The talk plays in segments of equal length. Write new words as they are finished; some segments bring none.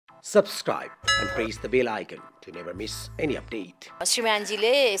subscribe and press the bell icon to never miss any update.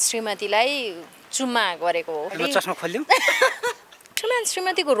 श्रीमानजीले श्रीमतीलाई चुम्मा गरेको हो। चस्मा खोल्यौ? श्रीमान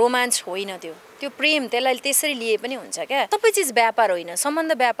श्रीमतीको रोमान्च होइन त्यो प्रेम त्यसलाई त्यसरी लिए पनि हुन्छ क्या। सबै चीज व्यापार होइन,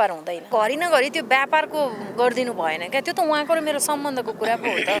 सम्बन्ध व्यापार हुँदैन। घरि न घरि त्यो व्यापारको गर्दिनु भएन क्या। त्यो त उहाँको र मेरो सम्बन्धको कुरा पो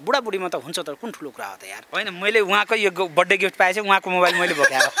हो त। बुढाबुढीमा त हुन्छ त कुन ठुलो कुरा हो त यार। हैन मैले उहाँको यो बर्थडे गिफ्ट पाएछ, उहाँको मोबाइल मैले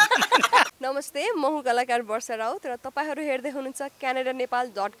बोकाएको। नमस्ते, म हुँ कलाकार वर्षा राउत र तपाईहरु हेर्दै हुनुहुन्छ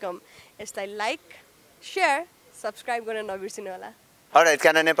canadaNepal.com। यसलाई लाइक, शेयर, सब्स्क्राइब गर्न नबिर्सिनु होला। अलराइट,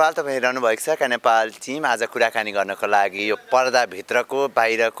 क्यानाडा नेपाल तपाईँ हेरिरहनु भएको छ। क्यानाडा नेपाल टिम आज कुराकानी गर्नको लागि यो पर्दाभित्रको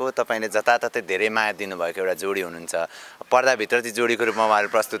बाहिरको तपाईँले जताततै धेरै माया दिनुभएको एउटा जोडी हुनुहुन्छ। पर्दाभित्र ती जोडीको रूपमा उहाँहरू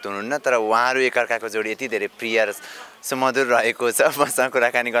प्रस्तुत हुनुहुन्न, तर उहाँहरू एकअर्काको जोडी यति धेरै प्रिय र सुमधुर रहेको छ। मसँग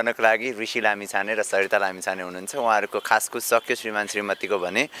कुराकानी गर्नको लागि ऋषि लामिछाने र सरिता लामिछाने हुनुहुन्छ। उहाँहरूको खासकुस सक्यो श्रीमान श्रीमतीको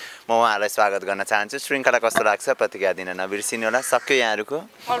भने म उहाँहरूलाई स्वागत गर्न चाहन्छु। श्रृङ्खला कस्तो लाग्छ प्रतिक्रिया दिन नबिर्सिनु होला। सक्यो यहाँहरूको?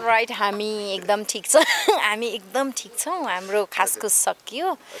 अलराइट, हामी एकदम ठिक छ। हामी एकदम ठिक छौँ। हाम्रो खासकुस सकियो।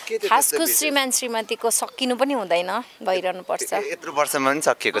 खासकुस श्रीमान श्रीमतीको सकिनु पनि हुँदैन, भइरहनु पर्छ। यत्रो वर्षमा पनि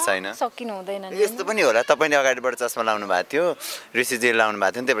सकिएको छैन? सकिनु हुँदैन। यस्तो पनि होला, तपाईँले अगाडिबाट चस्मा लाउनु भएको थियो, ऋषिजीले लाउनु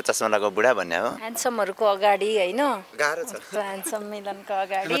भएको थियो, त्यही भएर चस्मा लगाएको बुढा भन्ने हो। ह्यान्डसमहरूको अगाडि होइन, गाह्रो छ। ह्यान्डसम मिलनको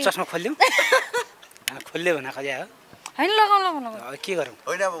अगाडि चस्मा खोल्यौ? खोल्यो भने खोज्या हो। हैन लगाउँ के गरौँ?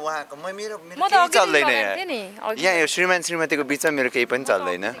 होइन अब उहाँको मेरो म त केही चल्दैन यहाँ यो श्रीमान श्रीमतीको बिचमा मेरो केही पनि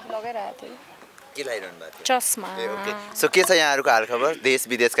चल्दैन। लगाइरहेको थिएँ के लाइरहनु भएको थियो? चस्मा। ओके, सो के छ यहाँहरूको हालखबर? देश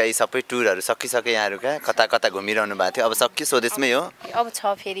विदेशका यी सबै टुरहरू सकिसके यहाँहरूका? कता कता घुमिरहनु भएको थियो? अब सक्यो, स्वदेशमै हो? अब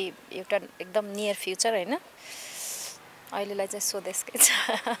छ फेरि एउटा एकदम नियर फ्युचर होइन, अहिलेलाई चाहिँ स्वदेशकै छ।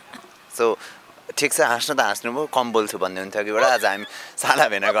 सो ठिक छ, हाँस्नु त हाँस्नुभयो, कम बोल्छु भन्ने हुन्थ्यो कि आज हामी साला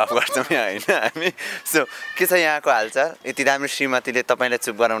भेना गफ गर्छौँ यहाँ होइन हामी। सो के छ यहाँको हालचाल? यति राम्रो श्रीमतीले तपाईँलाई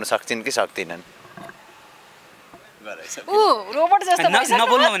चुप गराउन सक्छन् कि सक्दिनन्? रोबोट जस्तो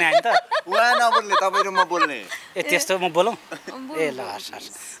नबोल्नु भने होइन त? उहाँ नबोल्ने, तपाईँ र म बोल्ने। ए त्यस्तो म बोलौँ? ए ल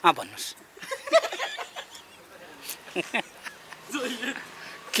भन्नुहोस्।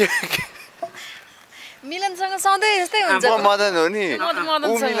 मिलनसँग सधैँ यस्तै हुन्छ। मदन हो नि,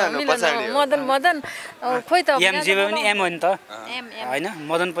 मदन खोइ त एमजीमा पनि एम हो नि त होइन,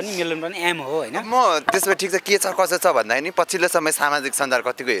 मदन पनि मिलन पनि एम हो होइन। म त्यसमा ठिक छ, के छ कसो छ भन्दाखेरि नि पछिल्लो समय सामाजिक सञ्जाल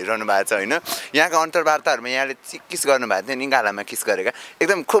कतिको हेरिरहनु भएको छ होइन। यहाँको अन्तर्वार्ताहरूमा यहाँले किस गर्नुभएको थियो नि, गालामा किस गरेका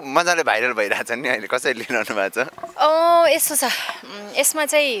एकदम खुब मजाले भाइरल भइरहेछ नि अहिले, कसरी लिइरहनु भएको छ? यस्तो छ, यसमा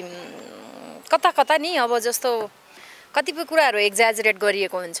चाहिँ कता कता नि अब जस्तो कतिपय कुराहरू एक्जाजरेट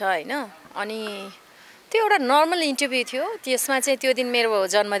गरिएको हुन्छ होइन। अनि त्यो एउटा नर्मल इन्टरभ्यू थियो, त्यसमा चाहिँ त्यो दिन मेरो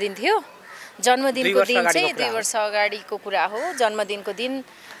जन्मदिन थियो। जन्मदिनको दिन चाहिँ 2 वर्ष अगाडिको कुरा हो। जन्मदिनको दिन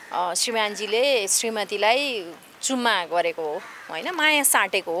श्रीमानजीले श्रीमतीलाई चुम्मा गरेको हो होइन, माया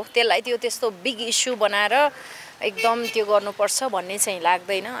साटेको हो। त्यसलाई त्यो त्यस्तो बिग इस्यु बनाएर एकदम त्यो गर्नुपर्छ भन्ने चाहिँ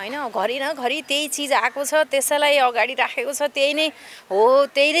लाग्दैन होइन। घरि न घरि त्यही चिज आएको छ, त्यसैलाई अगाडि राखेको छ, त्यही नै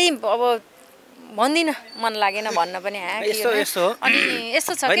हो, त्यही नै अब भन्दिनँ, मन लागेन भन्न पनि यस्तो अनि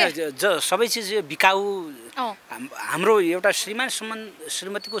यस्तो छ होइन, सबै चिज बिकाउ। हाम्रो एउटा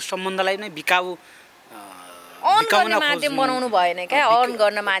श्रीमतीको सम्बन्धलाई नै बिकाउ अन गर्ने माध्यम बनाउनु भएन क्या। अन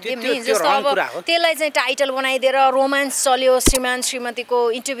गर्न माध्यम नि जस्तो अब त्यसलाई चाहिँ टाइटल बनाइदिएर रोमान्स चल्यो, श्रीमान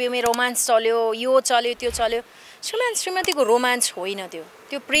श्रीमतीको इन्टरभ्यूमै रोमान्स चल्यो, यो चल्यो त्यो चल्यो। श्रीमान श्रीमतीको रोमान्च होइन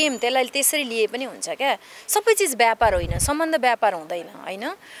त्यो प्रेम त्यसलाई त्यसरी लिए पनि हुन्छ क्या। सबै चिज व्यापार होइन, सम्बन्ध व्यापार हुँदैन होइन।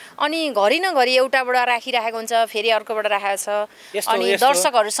 अनि घरि न घरि एउटाबाट राखिराखेको हुन्छ, फेरि अर्कोबाट राखेको छ। अनि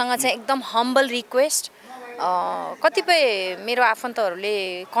दर्शकहरूसँग चाहिँ एकदम हम्बल रिक्वेस्ट, कतिपय मेरो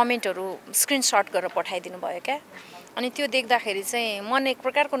आफन्तहरूले कमेन्टहरू स्क्रिनसट गरेर पठाइदिनु भयो क्या। अनि त्यो देख्दाखेरि चाहिँ मन एक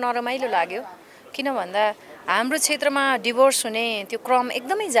प्रकारको नरमाइलो लाग्यो। किन भन्दा हाम्रो क्षेत्रमा डिभोर्स हुने त्यो क्रम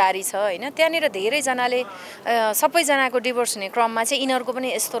एकदमै जारी छ होइन। त्यहाँनिर धेरैजनाले सबैजनाको डिभोर्स हुने क्रममा चाहिँ यिनीहरूको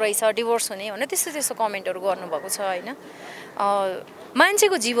पनि यस्तो रहेछ डिभोर्स हुने भनेर त्यस्तो कमेन्टहरू गर्नुभएको छ होइन।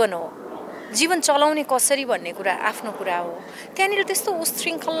 मान्छेको जीवन हो, जीवन चलाउने कसरी भन्ने कुरा आफ्नो कुरा हो। त्यहाँनिर त्यस्तो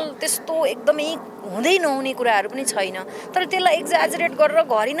उशृङ्खल त्यस्तो एकदमै हुँदै नहुने कुराहरू पनि छैन। तर त्यसलाई एक्जाजरेट गरेर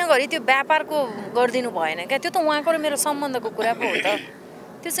घरि न घरि त्यो व्यापारको गरिदिनु भएन क्या। त्यो त उहाँको र मेरो सम्बन्धको कुरा पो हो त।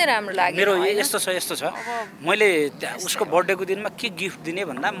 त्यो चाहिँ राम्रो लाग्यो। मेरो यस्तो छ मैले उसको बर्थडेको दिनमा के गिफ्ट दिने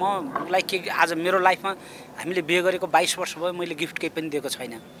भन्दा म उसलाई के आज मेरो लाइफमा हामीले बिहे गरेको 22 वर्ष भयो, मैले गिफ्ट केही पनि दिएको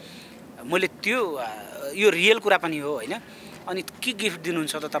छैन। मैले त्यो यो रियल कुरा पनि हो होइन। अनि के गिफ्ट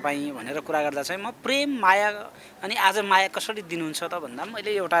दिनुहुन्छ त तपाईँ भनेर कुरा गर्दा चाहिँ म प्रेम माया, अनि आज माया कसरी दिनुहुन्छ त भन्दा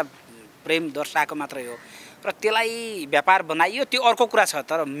मैले एउटा प्रेम दर्शाएको मात्रै हो र त्यसलाई व्यापार बनाइयो त्यो अर्को कुरा छ।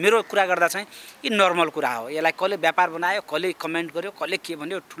 तर मेरो कुरा गर्दा चाहिँ यो नर्मल कुरा हो। यसलाई कसले व्यापार बनायो, कसले कमेन्ट गर्यो, कसले के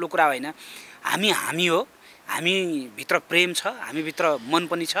भन्यो ठुलो कुरा होइन। हामी हो, हामीभित्र प्रेम छ, हामीभित्र मन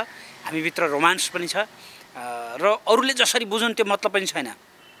पनि छ, हामीभित्र रोमान्स पनि छ र अरूले जसरी बुझुन् त्यो मतलब पनि छैन।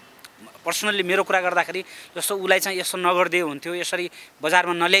 पर्सनल्ली मेरो कुरा गर्दाखेरि जस्तो उसलाई चाहिँ यसो नगर्दिए हुन्थ्यो, यसरी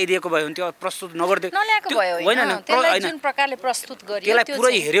बजारमा नल्याइदिएको भए हुन्थ्यो, प्रस्तुत नगर्दिए होइन जुन प्रकारले प्रस्तुत गरियो त्यसलाई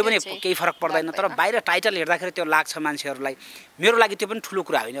पुरै हेऱ्यो भने केही फरक पर्दैन। तर बाहिर टाइटल हेर्दाखेरि त्यो लाग्छ मान्छेहरूलाई। मेरो लागि त्यो पनि ठुलो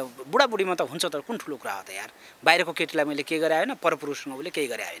कुरा होइन, बुढाबुढीमा त हुन्छ, तर कुन ठुलो कुरा हो त यार। बाहिरको केटीलाई मैले के गरे होइन, परपुरुषसँग उसले केही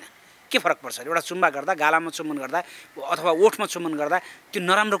गरे होइन, के फरक पर्छ? एउटा चुम्बा गर्दा, गालामा चुम्बन गर्दा अथवा ओठमा चुम्बन गर्दा त्यो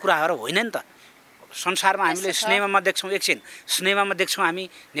नराम्रो कुराहरू होइन नि त। संसारमा हामीले सिनेमामा देख्छौँ, एकछिन सिनेमामा देख्छौँ हामी,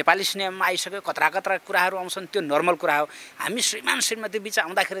 नेपाली सिनेमामा आइसक्यो कत्रा कत्रा कुराहरू आउँछन्, त्यो नर्मल कुरा हो। हामी श्रीमान श्रीमती बिच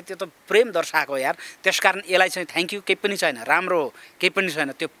आउँदाखेरि त्यो त प्रेम दर्शाएको यार। त्यसकारण यसलाई चाहिँ थ्याङ्क यू केही पनि छैन, राम्रो केही पनि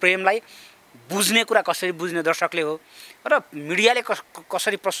छैन। त्यो प्रेमलाई बुझ्ने कुरा कसरी बुझ्ने दर्शकले हो, र मिडियाले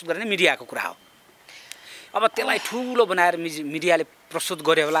कसरी प्रस्तुत गर्ने मिडियाको कुरा हो। अब त्यसलाई ठुलो बनाएर मिडियाले प्रस्तुत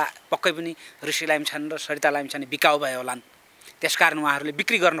गर्यो होला, पक्कै पनि ऋषि लामिछाने र सरिता लामिछाने बिकाउ भयो होलान्। त्यसकारण उहाँहरूले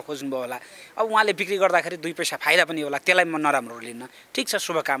बिक्री गर्न खोज्नुभयो होला। अब उहाँले बिक्री गर्दाखेरि 2 पैसा फाइदा पनि होला, त्यसलाई म नराम्रो लिन्न। ठिक छ,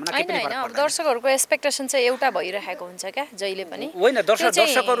 शुभकामना, केही पनि फरक पर्दैन। दर्शकहरूको एक्सपेक्टेसन चाहिँ एउटा भइरहेको हुन्छ क्या जहिले पनि। होइन,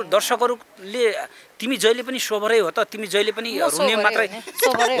 दर्शकहरूले तिमी जहिले पनि सोभरै हो त, तिमी जहिले पनि रुने मात्रै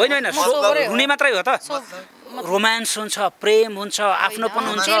होइन, रुने मात्रै हो त। रोमान्स हुन्छ, प्रेम हुन्छ, आफ्नोपन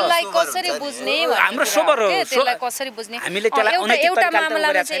हुन्छ, त्यसलाई कसरी बुझ्ने हाम्रो सोभर हो। त्यसलाई कसरी बुझ्ने हामीले त्यसलाई एउटा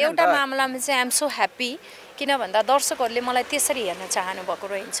मामलामा चाहिँ आइ एम सो ह्याप्पी, किन भन्दा दर्शकहरूले मलाई त्यसरी हेर्न चाहनु भएको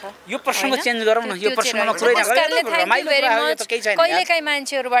रहेछ। यो प्रसङ्ग चेन्ज गरौँ न, यो प्रसङ्गमा कुरै नगरौँ। कहिलेकाहीँ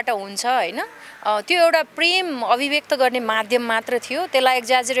मान्छेहरूबाट हुन्छ होइन, त्यो एउटा प्रेम अभिव्यक्त गर्ने माध्यम मात्र थियो, त्यसलाई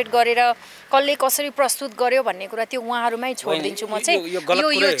एक्जाजरेट गरेर कसले कसरी प्रस्तुत गर्यो भन्ने कुरा त्यो उहाँहरूमै छोडिदिन्छु म चाहिँ। यो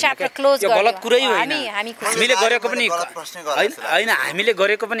च्याप्टर क्लोज गर्यो, गलत कुरै होइन। हामी हामीले गरेको पनि होइन, हामीले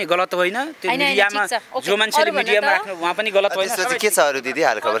गरेको पनि गलत होइन। त्यो मिडियामा जो मान्छेले मिडियामा राख्नु उहाँ पनि गलत होइन। त्यसपछि के छ अरू दिदी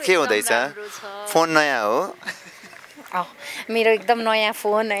हाल खबर के हुँदैछ? फोन नयाँ हो? मेरो एकदम नयाँ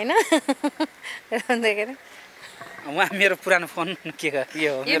फोन होइन, देखेर उहाँ मेरो पुरानो फोन के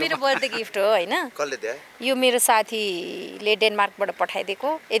यो मेरो बर्थडे गिफ्ट हो होइन। कसले दिए? यो मेरो साथीले डेनमार्कबाट पठाइदिएको।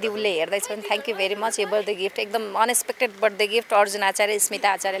 यदि उसले हेर्दैछ भने थ्याङ्क यू भेरी मच। यो बर्थडे गिफ्ट एकदम अनएक्सपेक्टेड बर्थडे गिफ्ट अर्जुन आचार्य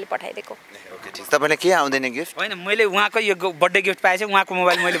स्मिता आचार्यले पठाइदिएको। ओके ठीक। तपाईँलाई के आउँदैन गिफ्ट? होइन, मैले उहाँको यो बर्थडे गिफ्ट पाएँ, उहाँको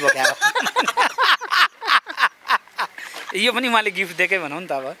मोबाइल मैले बोकाएको। यो पनि उहाँले गिफ्ट दिएकै भनौँ नि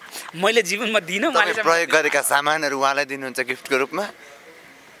त। अब मैले जीवनमा दिनँ, उहाँले प्रयोग गरेका सामानहरू उहाँलाई दिनुहुन्छ गिफ्टको रूपमा?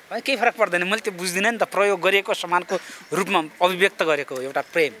 केही फरक पर्दैन, मैले त्यो बुझ्दिनँ नि त। प्रयोग गरिएको सामानको रूपमा अभिव्यक्त गरेको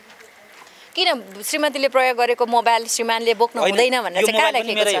एउटा प्रेम। किन श्रीमतीले प्रयोग गरेको मोबाइल श्रीमानले बोक्नु हुँदैन भनेर चाहिँ कहाँ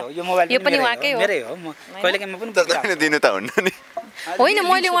लेखेको छ? यो पनि उहाँकै हो, मेरै हो। म कहिलेकाहीँ म पनि दिनु त हुन्न नि। होइन,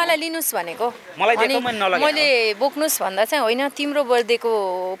 मैले उहाँलाई लिनुहोस् भनेको, मैले बोक्नुहोस् भन्दा चाहिँ होइन, तिम्रो बर्थडेको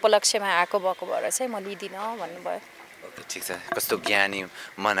उपलक्ष्यमा आएको भएको भएर चाहिँ म लिदिनँ भन्नुभयो। ठिक छ। कस्तो ज्ञानी,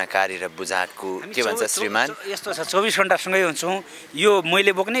 मनकारी र बुझाएको के भन्छ श्रीमान? यस्तो छ, 24 घण्टा सँगै हुन्छौँ। यो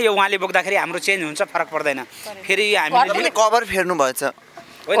मैले बोक्ने, यो उहाँले बोक्दाखेरि हाम्रो चेन्ज हुन्छ, फरक पर्दैन। फेरि हामीले कभर फेर्नु भएछ।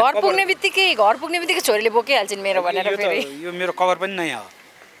 घर पुग्ने बित्तिकै छोरीले बोकिहाल्छिन् मेरो भनेर। फेरि यो मेरो कभर पनि नयाँ हो,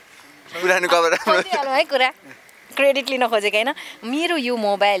 पुरानो कभर है। कुरा क्रेडिट लिन खोजेको होइन। मेरो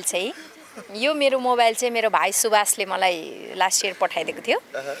मोबाइल चाहिँ मेरो भाइ सुभाषले मलाई लास्ट इयर पठाइदिएको थियो।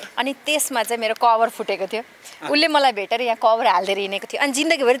 अनि त्यसमा चाहिँ मेरो कभर फुटेको थियो। उसले मलाई भेटेर यहाँ कभर हाल्दै हिँडेको थियो। अनि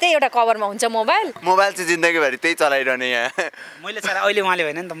जिन्दगीभरि त्यही एउटा कभरमा हुन्छ मोबाइल चाहिँ जिन्दगीभरि त्यही चलाइरहने यहाँ। मैले चला, अहिले उहाँले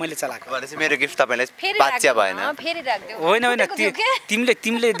भएन नि त, मैले चलाएको। भनेपछि मेरो गिफ्ट तपाईँलाई पाच्य भएन? फेरि राख्दियो। होइन,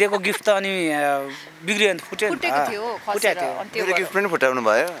 तिमीले दिएको गिफ्ट त अनि बिग्रियो नि, फुटेको थियो। मेरो गिफ्ट पनि फुटाउनु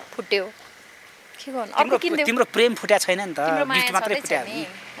भयो? फुट्यो, के गर्नु। तिम्रो प्रेम फुट्या छैन नि त, गिफ्ट मात्रै फुट्या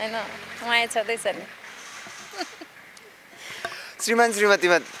हैन, माया छँदैछ नि। श्रीमान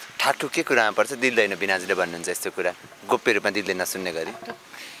श्रीमतीमा ठाकठुक के कुरामा पर्छ? दिल्दैन बिनाजुले भन्नुहुन्छ यस्तो कुरा, गोप्य रूपमा दिल्दै नसुन्ने गरी।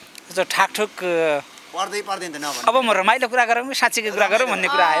 ठाकठुक पर्दैन त नभन्नु। अब म रमाइलो कुरा गरौँ, साँच्चीको कुरा गरौँ भन्ने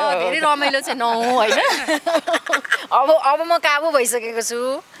कुरा आयो। धेरै रमाइलो चाहिँ नहुँ होइन। अब म काबु भइसकेको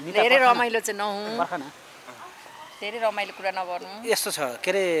छु। धेरै रमाइलो चाहिँ नहुँ, धेरै रमाइलो कुरा नगर्नु। यस्तो छ,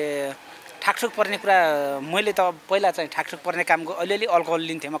 के अरे ठाकठुक पर्ने कुरा, मैले त पहिला चाहिँ ठाकठुक पर्ने कामको अलिअलि अल्कोहल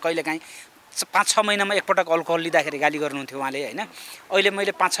लिन्थेँ म। कहिलेकाहीँ 5-6 महिनामा एकपटक अल्कोहल लिँदाखेरि गाली गर्नुहुन्थ्यो उहाँले होइन। अहिले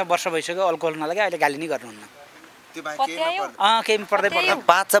मैले 5-6 वर्ष भइसक्यो अल्कोहल नलगाएँ, अहिले गाली नै गर्नुहुन्न। केही पर्दै पर्दैन।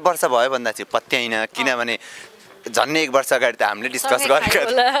 5-6 वर्ष भयो भन्दा चाहिँ पत्याइन, किनभने झन्नै 1 वर्ष अगाडि त हामीले डिस्कस गरेको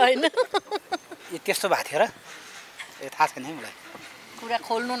होइन। त्यस्तो भएको थियो र? थाहा छैन है मलाई, कुरा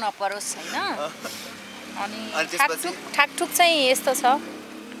खोल्नु नपरोस् होइन। अनि ठाकठुक चाहिँ यस्तो छ,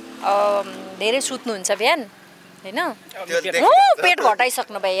 धेरै सुत्नुहुन्छ बिहान होइन, पेट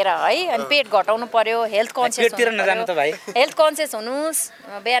घटाइसक्नु भएर है। अनि पेट घटाउनु पर्यो, हेल्थ कन्सियस हुनुहोस्,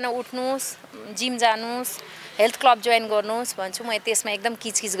 बिहान उठ्नुहोस्, जिम जानुहोस्, हेल्थ क्लब जोइन गर्नुहोस् भन्छु म। त्यसमा एकदम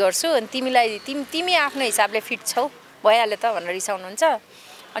किचकिच गर्छु। अनि तिमी आफ्नो हिसाबले फिट छौ, भइहाल्यो त भनेर रिसाउनुहुन्छ।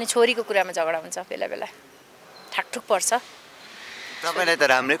 अनि छोरीको कुरामा झगडा हुन्छ बेला बेला, ठाकठुक पर्छ। तपाईँले त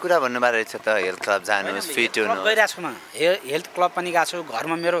राम्रै कुरा भन्नुभएको रहेछ त हेल्थ क्लब जानुहोस् फिट हुनु गइरहेको छु म हेल्थ क्लब पनि गएको छु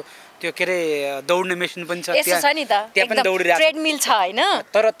घरमा मेरो त्यो के अरे दौड्ने मेसिन पनि छ यस्तो छ नि त त्यहाँ पनि दौडिरहेको छु ट्रेडमिल छ हैन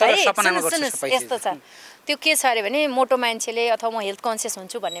तर है, सपनामा गर्छु सुन्नुहोस्, सबै यस्तो छ त्यो के छ अरे भने मोटो मान्छेले अथवा म हेल्थ कन्सियस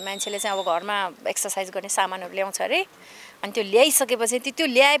हुन्छु भन्ने मान्छेले चाहिँ अब घरमा एक्सर्साइज गर्ने सामानहरू ल्याउँछ अरे अनि त्यो ल्याइसकेपछि त्यो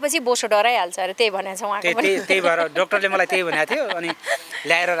ल्याएपछि बोसो डराइहाल्छ अरे त्यही भनेको छ उहाँको पनि त्यही भएर डक्टरले मलाई त्यही भनेको थियो अनि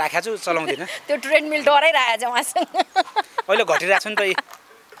ल्याएर राखेको छु चलाउँदिनँ त्यो ट्रेडमिल डराइरहेको छ उहाँसँग अहिले घटिरहेको छु नि त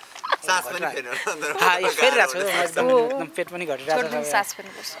सास पनि फेरिरहेको छु एकदम पेट पनि घटिरहेको छ सास पनि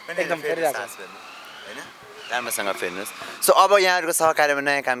पर्छ एकदम फेरिरहेको छ हैन राम्रोसँग फेर्नुहोस् सो अब यहाँहरूको सहकार्यमा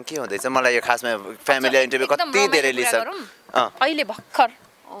नयाँ काम के हुँदैछ मलाई यो खासमा फ्यामिली इन्टरभ्यू कति धेरै लिइसक्यो अहिले भर्खर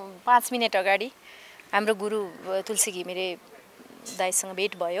 5 मिनेट अगाडि हाम्रो गुरु तुलसी घिमिरे दाइसँग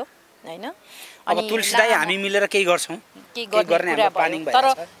भेट भयो हैन अब तुलसी दाइ हामी मिलेर केही गर्छौं के गर्ने कुरा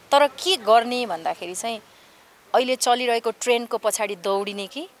भयो तर के गर्ने भन्दाखेरि चाहिँ अहिले चलिरहेको ट्रेन्डको पछाडी दौडिने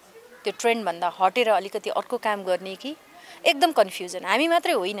कि त्यो ट्रेन्ड भन्दा हटेर अलिकति अर्को काम गर्ने कि एकदम कन्फ्युजन हामी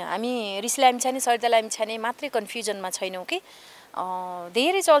मात्रै होइन हामी ऋषि लामिछाने सरिता लामिछाने मात्रै कन्फ्युजनमा छैनौँ कि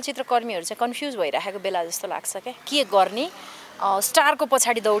धेरै चलचित्र कर्मीहरू चाहिँ कन्फ्युज भइरहेको बेला जस्तो लाग्छ क्या के गर्ने स्टारको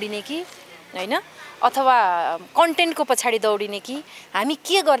पछाडी दौडिने कि हैन अथवा कन्टेन्टको पछाडी दौडिने कि हामी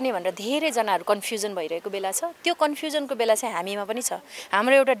के गर्ने भनेर धेरैजनाहरू कन्फ्युजन भइरहेको बेला छ त्यो कन्फ्युजनको बेला चाहिँ हामीमा पनि छ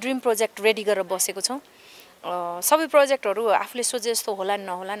हाम्रो एउटा ड्रिम प्रोजेक्ट रेडी गरेर बसेको छौँ सबै प्रोजेक्टहरू आफूले सोचे जस्तो होलान्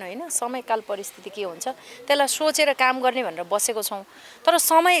नहोलान् होइन समयकाल परिस्थिति के हुन्छ त्यसलाई सोचेर काम गर्ने भनेर बसेको छौँ तर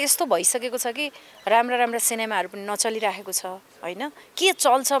समय यस्तो भइसकेको छ कि राम्रा राम्रा सिनेमाहरू पनि नचलिरहेको छ होइन के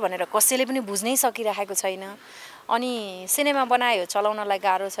चल्छ भनेर कसैले पनि बुझ्नै सकिरहेको छैन अनि सिनेमा बनायो चलाउनलाई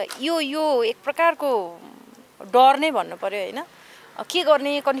गाह्रो छ यो एक प्रकारको डर नै भन्नु पर्यो होइन के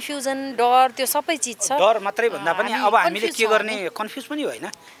गर्ने कन्फ्युजन डर त्यो सबै चिज छ डर मात्रै भन्दा पनि अब हामीले के गर्ने कन्फ्युज पनि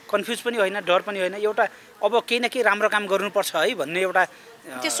होइन डर पनि होइन एउटा अब केही न केही राम्रो काम गर्नुपर्छ है भन्ने एउटा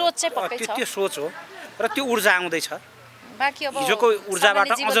त्यो सोच चाहिँ पक्कै छ त्यो सोच हो र त्यो ऊर्जा आउँदैछ बाकी अब हिजोको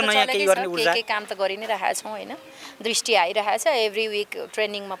ऊर्जाबाट अझ नयाँ केही गर्ने ऊर्जा के काम त गरि नै रहेका छौँ हैन दृष्टि आइरहेछ एभ्री विक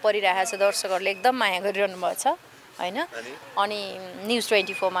ट्रेनिङमा परिरहेछ दर्शकहरूले एकदम माया गरिरहनु भएको छ हैन अनि न्युज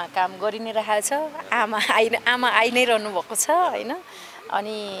 24 मा काम गरि नै रहेछ आमा आइ नै रहनु भएको छ हैन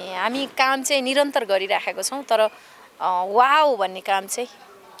अनि हामी काम चाहिँ निरन्तर गरिराखेको छौँ तर वाउ भन्ने काम चाहिँ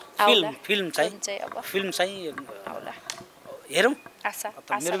फिल्म चाहिँ आउला हेरौँ आशा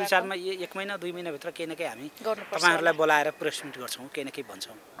मेरो विचारमा 1 महिना 2 महिना भित्र केही न केही हामी तपाईहरुलाई बोलाएर प्रेस मिट गर्छौँ केही न केही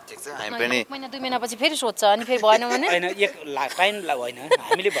भन्छौँ ठीक छ हामी पनि 1 महिना 2 महिना पछि फेरि सोध्छ अनि फेरि भएन भने हैन एक टाइम होइन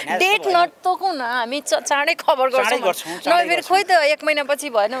हामीले भने डेट नटोकौँ न हामी चाँडै खबर गर्छौँ न फेरि खोइ त 1 महिना पछि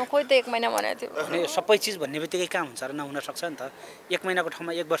भएन खोइ त 1 महिना भनेको थियो अनि सबै चीज भन्ने बित्तिकै कहाँ हुन्छ र नहुन सक्छ नि त 1 महिनाको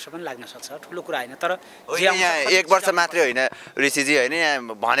ठाउँमा 1 वर्ष पनि लाग्न सक्छ ठुलो कुरा हैन तर यहाँ 1 वर्ष मात्रै होइन ऋषिजी हैन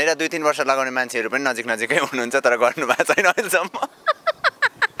यहाँ भनेर 2-3 वर्ष लगाउने मान्छेहरू पनि नजिकै हुनुहुन्छ तर गर्नु भएको छैन अहिलेसम्म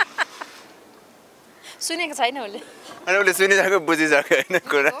सुनेको छैन उसले अनि उसले सुनिसक्यो बुझिसक्यो हैन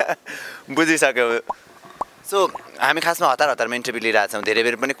कुरा बुझिसक्यो सो हामी खासमा हतारमा इन्टरभ्यू लिइरहेको छौँ धेरै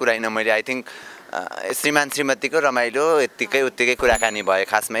बेर पनि कुराइन मैले आई थिङ्क श्रीमान श्रीमतीको रमाइलो उत्तिकै कुराकानी भयो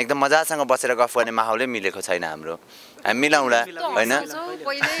खासमा एकदम मजासँग बसेर गफ गर्ने माहौलै मिलेको छैन हाम्रो हामी मिलाउँला हैन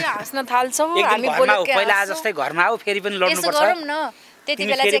पहिल्यै हाँस्न थाल्छौँ हामी पहिला आज जस्तै घरमा आऊ फेरि पनि लड्नु पर्छ गरौँ न त्यति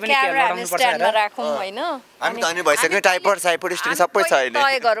बेला चाहिँ क्यामेरा हामी स्ट्यान्डमा राखौँ हैन हामी त अनि भइसक्यो टाइपड स्टिङ सबै छ अहिले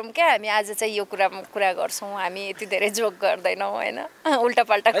तय गरौँ क्या हामी आज चाहिँ यो कुरा गर्छौँ हामी यति धेरै जोक गर्दैनौँ हैन उल्टा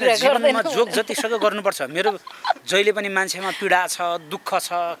पाल्टा कुरा गर्दैनौँ जोक जति सक्यो गर्नुपर्छ मेरो जहिले पनि मान्छेमा पीडा छ दुःख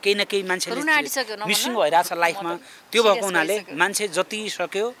छ केही न केही मान्छेले मिसिङ भइरहेछ लाइफमा त्यो भएको हुनाले मान्छे जति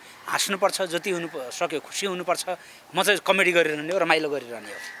सक्यो हाँस्नुपर्छ जति हुनु सक्यो खुसी हुनुपर्छ म चाहिँ कमेडी गरिरहने हो रमाइलो गरिरहने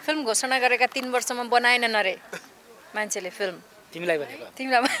हो फिल्म घोषणा गरेका 3 वर्षमा बनाएनन् अरे मान्छेले फिल्म तिमीलाई भनेको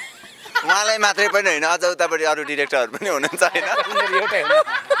तिमीलाई उहाँलाई मात्रै पनि होइन अझ उतापट्टि अरू डिरेक्टरहरू पनि हुनुहुन्छ हैन एउटै हो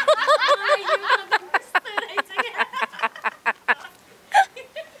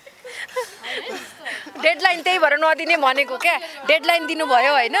डेडलाइन त्यही भएर नदिने भनेको क्या डेडलाइन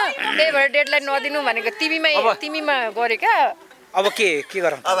दिनुभयो हैन त्यही भएर डेडलाइन नदिनु भनेको तिमीमा गरे क्या अब के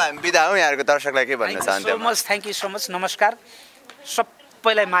गरौँ अब हामी बिदा हौँ यहाँहरुको दर्शकलाई के भन्न चाहन्छु थ्यांक यू सो मच नमस्कार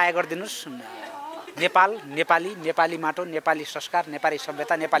सबैलाई माया गरिदिनुस् नेपाल नेपाली माटो नेपाली संस्कार नेपाली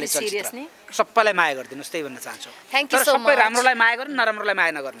सभ्यता नेपाली चलचित्र सबैलाई माया गरिदिनुस् त्यही भन्न चाहन्छु थ्यांक यू सो मच सबै राम्रोलाई माया गर्नु नराम्रोलाई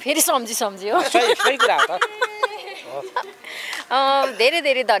माया नगर्नु फेरि सम्झी हो सही कुरा हो त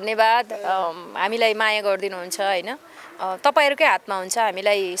धेरै धन्यवाद हामीलाई माया गरिदिनुहुन्छ हैन तपाईहरुकै हातमा हुन्छ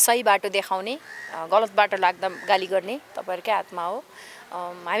हामीलाई सही बाटो देखाउने गलत बाटो लाग्दा गाली गर्ने तपाईहरुकै हातमा हो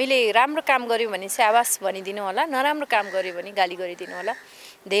हामीले राम्रो काम गर्यौं भने चाहिँ आवाज भनिदिनु होला नराम्रो काम गर्यो भने गाली गरिदिनु होला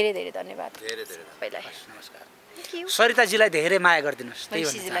धेरै धन्यवाद धेरै सबैलाई नमस्कार सरिताजीलाई धेरै माया गरिदिनुस् त्यही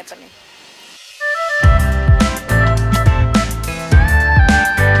पनि